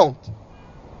world?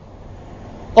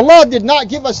 Allah did not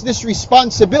give us this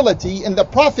responsibility, and the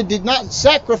Prophet did not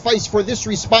sacrifice for this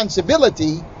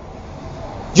responsibility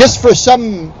just for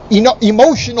some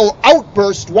emotional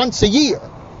outburst once a year.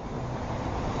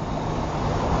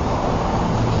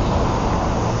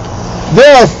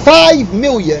 There are 5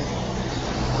 million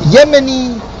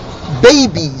Yemeni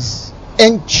babies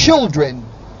and children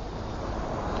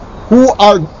who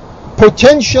are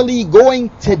potentially going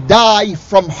to die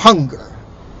from hunger.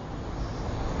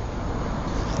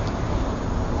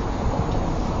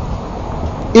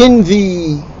 In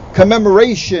the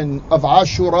commemoration of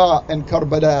Ashura and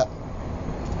Karbala,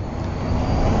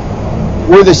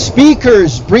 were the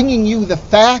speakers bringing you the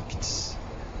facts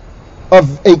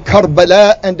of a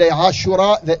Karbala and a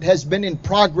Ashura that has been in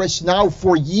progress now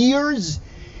for years,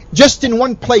 just in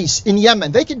one place in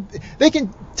Yemen? They can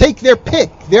take their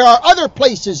pick. There are other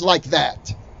places like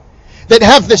that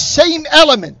have the same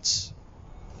elements.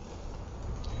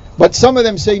 But some of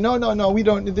them say, no, we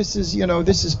don't. This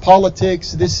is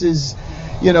politics. This is,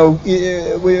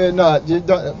 we're not.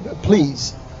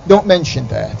 Please don't mention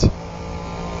that.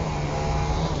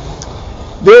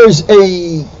 There's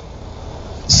a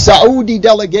Saudi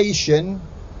delegation,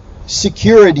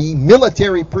 security,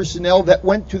 military personnel that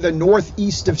went to the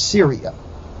northeast of Syria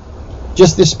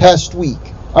just this past week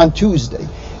on Tuesday.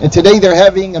 And today they're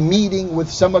having a meeting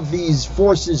with some of these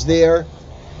forces there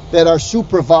that are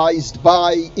supervised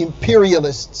by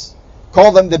imperialists.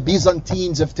 Call them the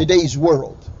Byzantines of today's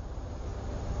world.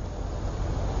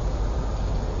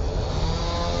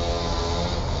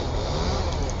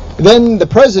 Then the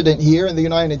president here in the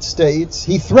United States,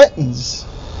 he threatens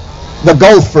the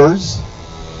Gulfers,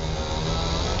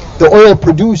 the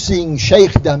oil-producing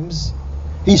sheikhdoms,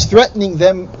 He's threatening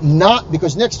them not,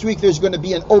 because next week there's going to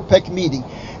be an OPEC meeting.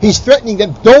 He's threatening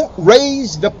them, don't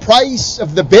raise the price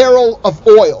of the barrel of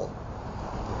oil.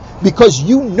 Because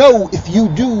you know if you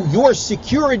do, your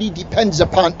security depends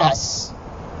upon us.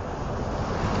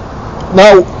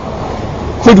 Now,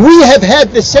 could we have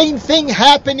had the same thing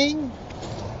happening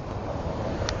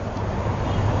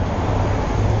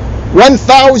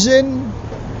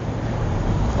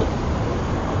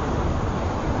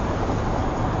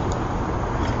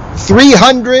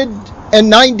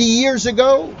 1,390 years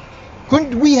ago?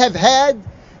 Couldn't we have had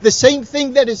the same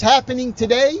thing that is happening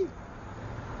today?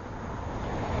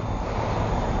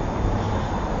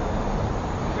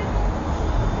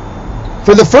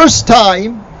 For the first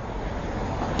time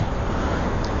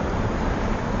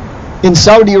in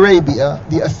Saudi Arabia,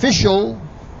 the official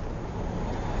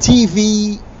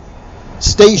TV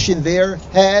station there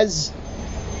has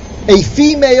a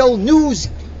female news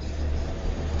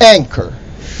anchor.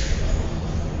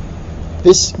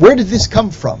 Where did this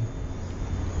come from?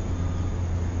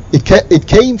 It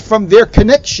came from their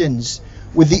connections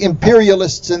with the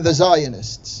imperialists and the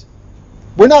Zionists.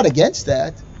 We're not against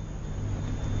that.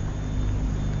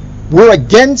 We're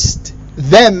against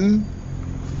them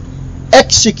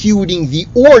executing the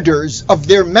orders of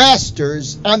their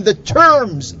masters on the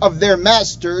terms of their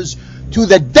masters to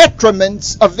the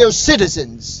detriment of their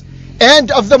citizens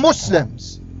and of the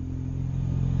Muslims.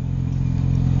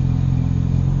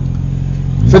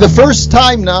 For the first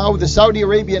time now, the Saudi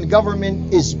Arabian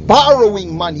government is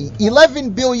borrowing money,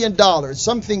 $11 billion,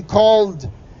 something called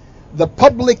the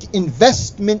Public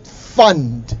Investment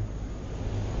Fund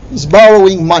is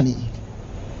borrowing money.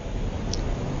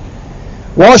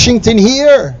 Washington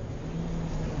here,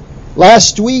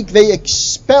 last week they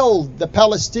expelled the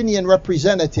Palestinian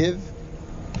representative.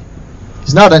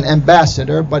 He's not an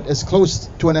ambassador, but as close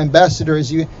to an ambassador as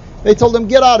you. They told him,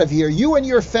 get out of here, you and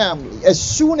your family, as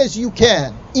soon as you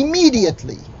can,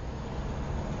 immediately.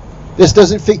 This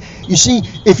doesn't fit. You see,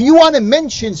 if you want to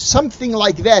mention something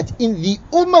like that in the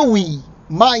Umayyad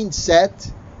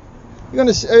mindset, you're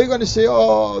going to say,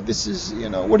 oh, this is,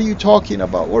 what are you talking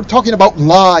about? We're talking about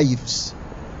lives.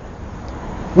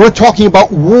 We're talking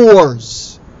about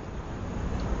wars.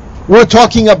 We're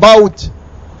talking about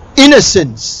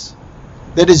innocence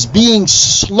that is being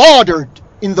slaughtered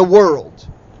in the world.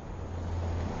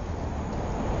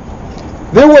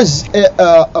 There was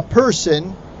a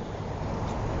person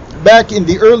back in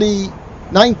the early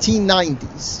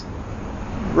 1990s,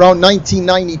 around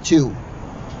 1992,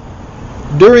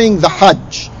 during the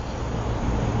Hajj,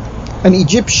 an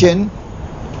Egyptian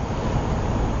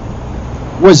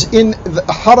was in the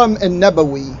Haram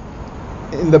al-Nabawi,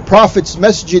 in the Prophet's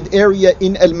Masjid area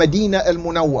in Al-Madinah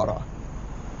al-Munawwara.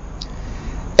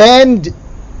 And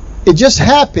it just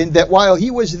happened that while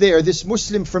he was there, this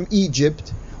Muslim from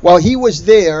Egypt, while he was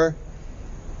there,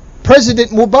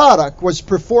 President Mubarak was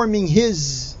performing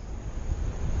his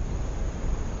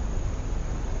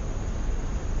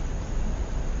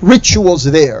rituals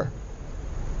there.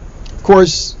 Of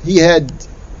course, he had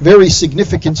very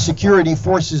significant security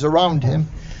forces around him.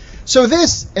 So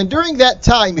and during that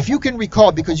time, if you can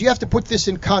recall, because you have to put this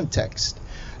in context,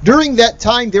 during that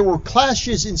time there were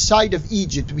clashes inside of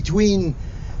Egypt between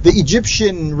the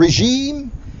Egyptian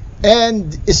regime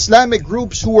and Islamic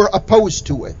groups who were opposed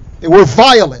to it. They were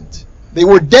violent. They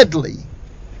were deadly.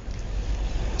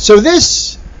 So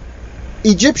this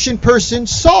Egyptian person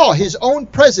saw his own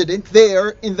president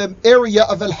there in the area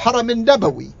of Al-Haram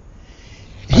al-Nabawi.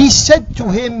 He said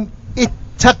to him,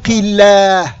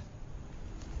 Ittaqillah.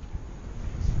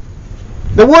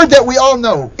 The word that we all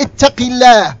know,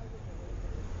 Ittaqillah.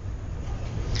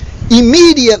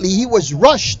 Immediately he was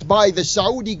rushed by the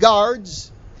Saudi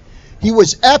guards. He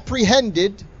was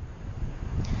apprehended.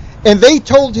 And they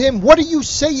told him, what are you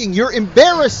saying? You're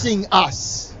embarrassing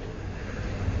us.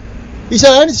 He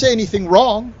said, I didn't say anything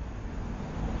wrong.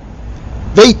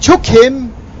 They took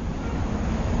him,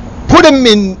 put him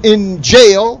in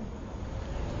jail,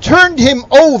 turned him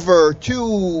over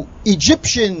to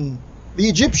the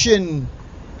Egyptian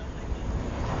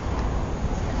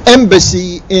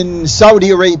embassy in Saudi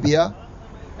Arabia,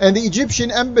 and the Egyptian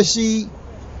embassy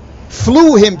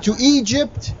flew him to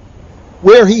Egypt,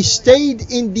 where he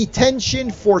stayed in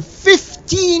detention for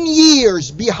 15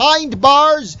 years behind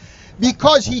bars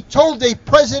because he told a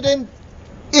president,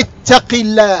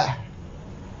 Ittaqillah.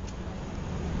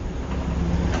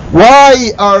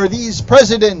 Why are these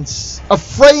presidents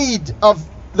afraid of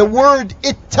the word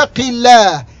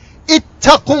Ittaqillah?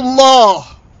 Ittaqullah.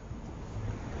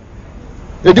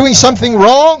 They're doing something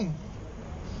wrong?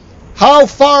 How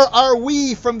far are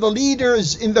we from the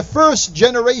leaders in the first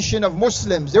generation of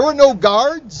Muslims? There were no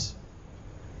guards.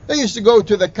 They used to go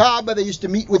to the Kaaba, they used to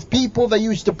meet with people, they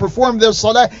used to perform their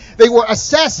salah. They were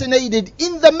assassinated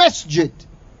in the masjid,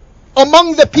 among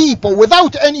the people,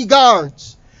 without any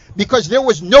guards, because there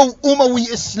was no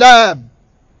Umayyad Islam.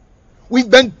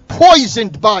 We've been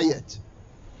poisoned by it.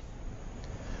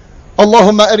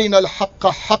 اللهم أرنا الحق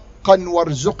حقا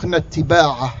وارزقنا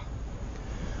اتباعه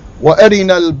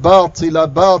وأرنا الباطل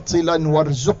باطلا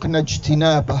وارزقنا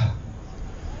اجتنابه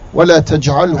ولا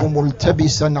تجعله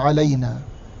ملتبسا علينا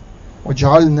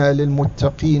واجعلنا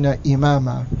للمتقين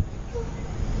إماما.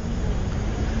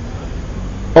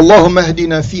 اللهم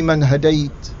اهدنا فيمن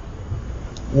هديت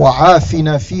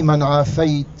وعافنا فيمن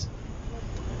عافيت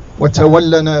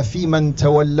وتولنا فيمن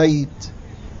توليت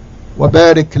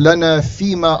وبارك لنا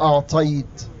فيما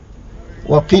أعطيت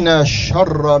وقنا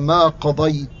شر ما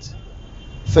قضيت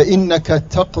فإنك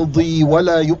تقضي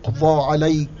ولا يقضى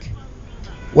عليك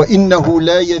وإنه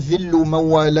لا يذل من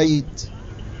واليت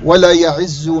ولا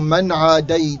يعز من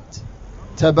عاديت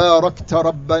تباركت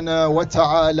ربنا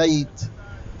وتعاليت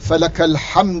فلك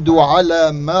الحمد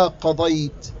على ما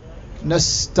قضيت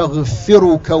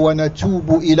نستغفرك ونتوب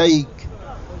إليك.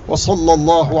 وصلى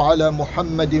الله على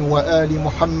محمد وآل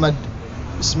محمد.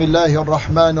 بسم الله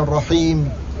الرحمن الرحيم.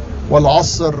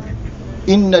 والعصر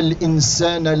إن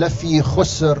الإنسان لفي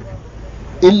خسر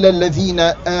إلا الذين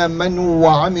آمنوا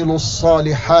وعملوا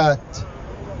الصالحات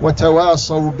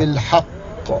وتواصوا بالحق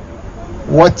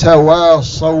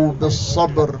وتواصوا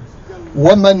بالصبر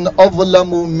ومن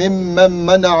أظلم ممن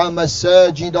منع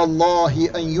مساجد الله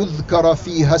أن يذكر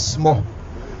فيها اسمه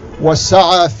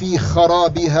وسعى في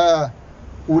خرابها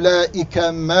أولئك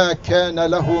ما كان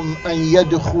لهم أن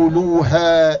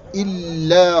يدخلوها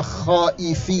إلا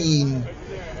خائفين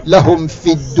لهم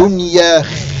في الدنيا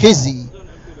خزي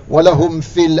ولهم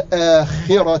في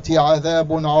الآخرة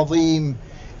عذاب عظيم.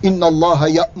 إن الله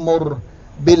يأمر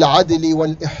بالعدل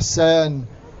والإحسان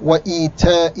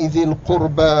وإيتاء ذي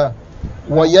القربى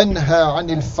وينهى عن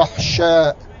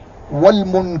الفحشاء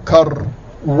والمنكر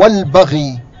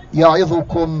والبغي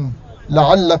يعظكم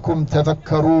لعلكم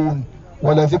تذكرون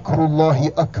ولذكر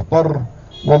الله أكبر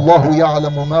والله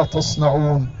يعلم ما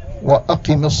تصنعون.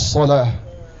 وأقم الصلاة.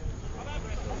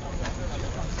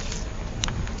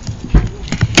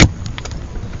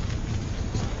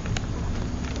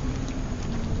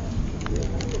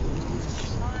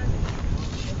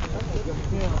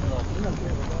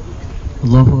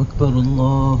 الله أكبر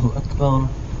الله أكبر.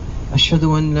 أشهد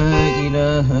أن لا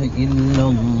إله إلا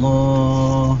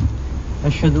الله.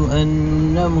 أشهد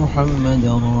أن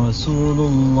محمدا رسول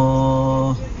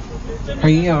الله.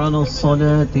 حي على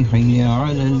الصلاة حي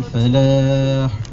على الفلاح.